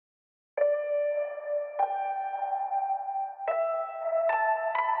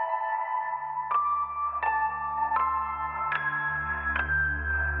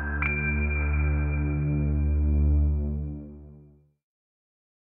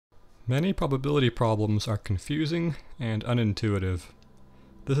Many probability problems are confusing and unintuitive.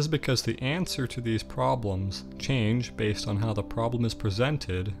 This is because the answer to these problems change based on how the problem is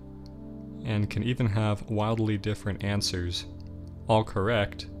presented and can even have wildly different answers, all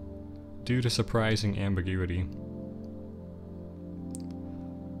correct, due to surprising ambiguity.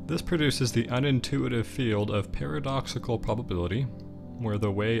 This produces the unintuitive field of paradoxical probability, where the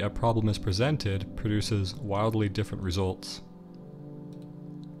way a problem is presented produces wildly different results.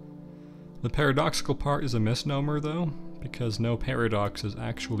 The paradoxical part is a misnomer, though, because no paradox is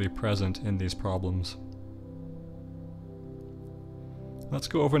actually present in these problems. Let's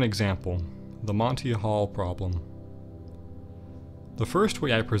go over an example, the Monty Hall Problem. The first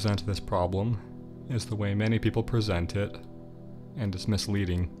way I present this problem is the way many people present it, and it's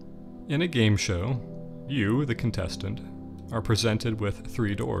misleading. In a game show, you, the contestant, are presented with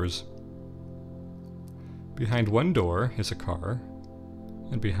 3 doors. Behind one door is a car,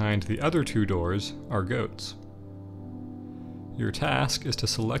 and behind the other 2 doors are goats. Your task is to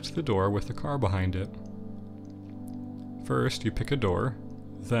select the door with the car behind it. First, you pick a door,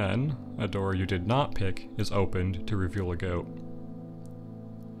 then a door you did not pick is opened to reveal a goat.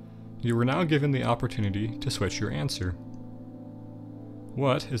 You are now given the opportunity to switch your answer.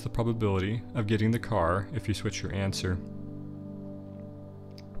 What is the probability of getting the car if you switch your answer?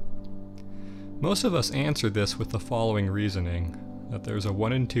 Most of us answer this with the following reasoning, that there's a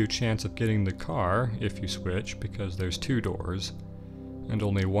 1 in 2 chance of getting the car if you switch because there's 2 doors, and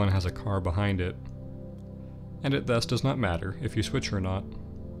only one has a car behind it, and it thus does not matter if you switch or not.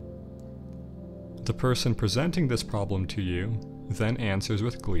 The person presenting this problem to you then answers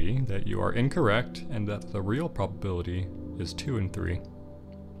with glee that you are incorrect and that the real probability is 2 in 3.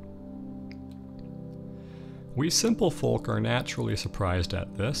 We simple folk are naturally surprised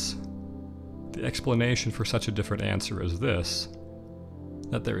at this. The explanation for such a different answer is this,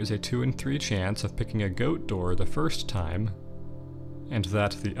 that there is a 2 in 3 chance of picking a goat door the first time, and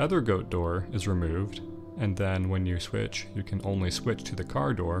that the other goat door is removed, and then when you switch, you can only switch to the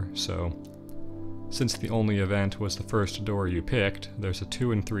car door, so since the only event was the first door you picked, there's a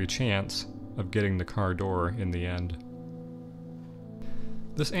 2 in 3 chance of getting the car door in the end.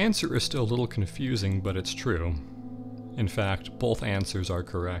 This answer is still a little confusing, but it's true. In fact, both answers are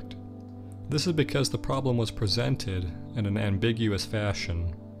correct. This is because the problem was presented in an ambiguous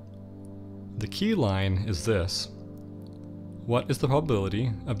fashion. The key line is this: what is the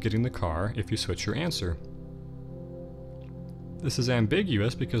probability of getting the car if you switch your answer? This is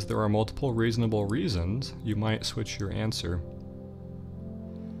ambiguous because there are multiple reasonable reasons you might switch your answer.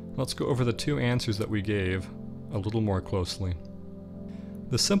 Let's go over the 2 answers that we gave a little more closely.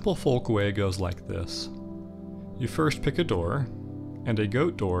 The simple folk way goes like this. You first pick a door, and a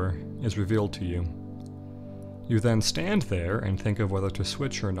goat door is revealed to you. You then stand there and think of whether to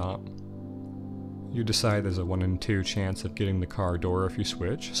switch or not. You decide there's a 1 in 2 chance of getting the car door if you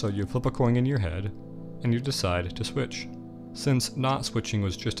switch, so you flip a coin in your head, and you decide to switch. Since not switching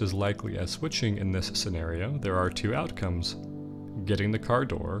was just as likely as switching in this scenario, there are 2 outcomes: getting the car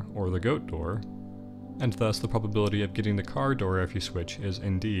door or the goat door, and thus the probability of getting the car door if you switch is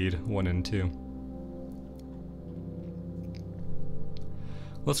indeed 1 in 2.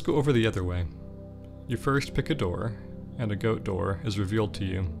 Let's go over the other way. You first pick a door, and a goat door is revealed to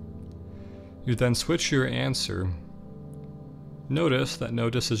you. You then switch your answer. Notice that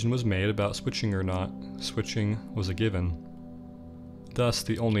no decision was made about switching or not. Switching was a given. Thus,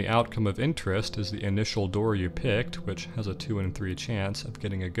 the only outcome of interest is the initial door you picked, which has a 2 in 3 chance of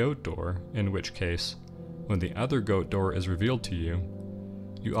getting a goat door, in which case, when the other goat door is revealed to you,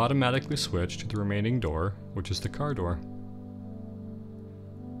 you automatically switch to the remaining door, which is the car door.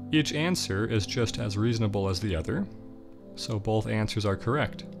 Each answer is just as reasonable as the other, so both answers are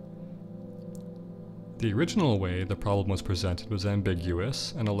correct. The original way the problem was presented was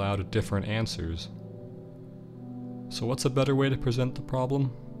ambiguous and allowed different answers. So what's a better way to present the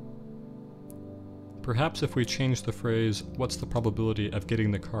problem? Perhaps if we change the phrase, "What's the probability of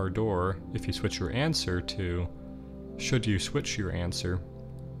getting the car door if you switch your answer?" to "Should you switch your answer?"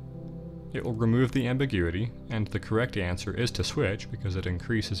 It will remove the ambiguity, and the correct answer is to switch because it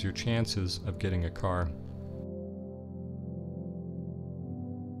increases your chances of getting a car.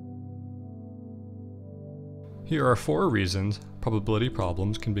 Here are 4 reasons probability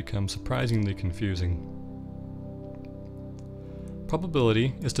problems can become surprisingly confusing.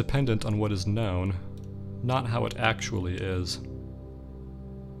 Probability is dependent on what is known, not how it actually is.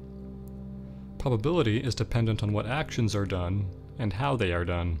 Probability is dependent on what actions are done and how they are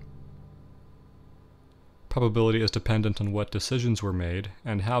done. Probability is dependent on what decisions were made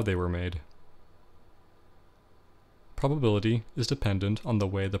and how they were made. probability is dependent on the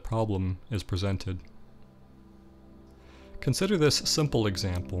way the problem is presented. Consider this simple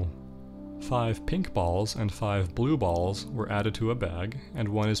example. 5 pink balls and 5 blue balls were added to a bag, and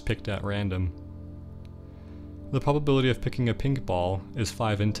one is picked at random. The probability of picking a pink ball is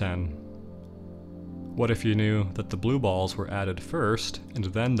 5 in 10. What if you knew that the blue balls were added first, and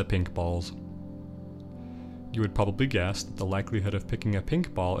then the pink balls? You would probably guess that the likelihood of picking a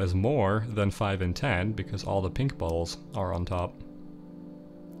pink ball is more than 5 in 10 because all the pink balls are on top.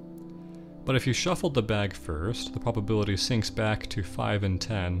 But if you shuffled the bag first, the probability sinks back to 5 in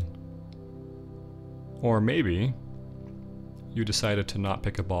 10. Or maybe you decided to not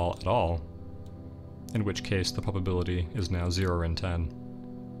pick a ball at all, in which case the probability is now 0 in 10.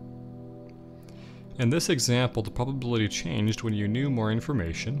 In this example, the probability changed when you knew more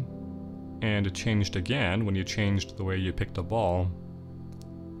information, and it changed again when you changed the way you picked a ball,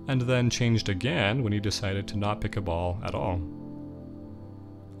 and then changed again when you decided to not pick a ball at all.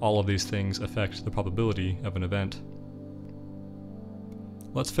 All of these things affect the probability of an event.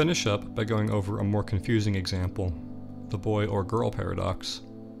 Let's finish up by going over a more confusing example, the boy or girl paradox.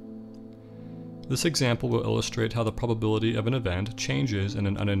 This example will illustrate how the probability of an event changes in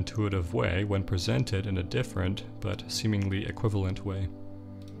an unintuitive way when presented in a different but seemingly equivalent way.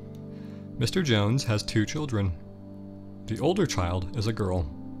 Mr. Jones has 2 children. The older child is a girl.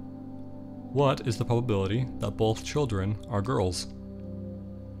 What is the probability that both children are girls?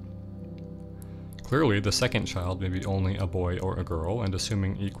 Clearly, the second child may be only a boy or a girl, and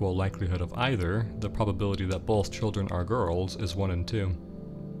assuming equal likelihood of either, the probability that both children are girls is 1 in 2.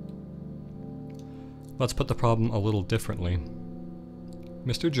 Let's put the problem a little differently.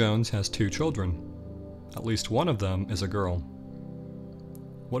 Mr. Jones has 2 children. At least one of them is a girl.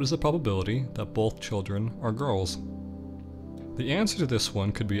 What is the probability that both children are girls? The answer to this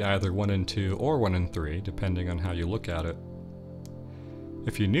one could be either 1 in 2 or 1 in 3, depending on how you look at it.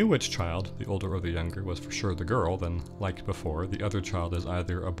 If you knew which child, the older or the younger, was for sure the girl, then, like before, the other child is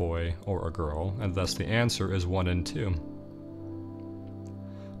either a boy or a girl, and thus the answer is 1 in 2.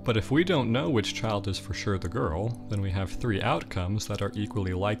 But if we don't know which child is for sure the girl, then we have 3 outcomes that are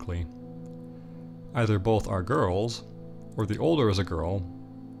equally likely. Either both are girls, or the older is a girl,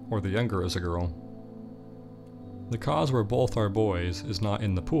 or the younger is a girl. The cause where both are boys is not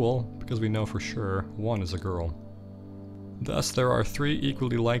in the pool, because we know for sure one is a girl. Thus there are 3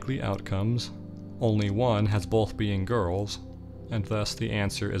 equally likely outcomes, only one has both being girls, and thus the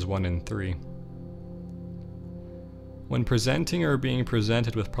answer is 1 in 3. When presenting or being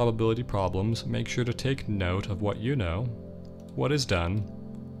presented with probability problems, make sure to take note of what you know, what is done,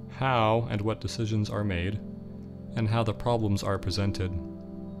 how and what decisions are made, and how the problems are presented.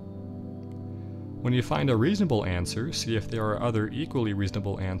 When you find a reasonable answer, see if there are other equally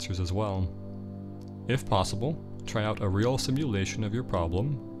reasonable answers as well. If possible, try out a real simulation of your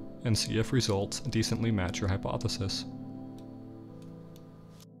problem and see if results decently match your hypothesis.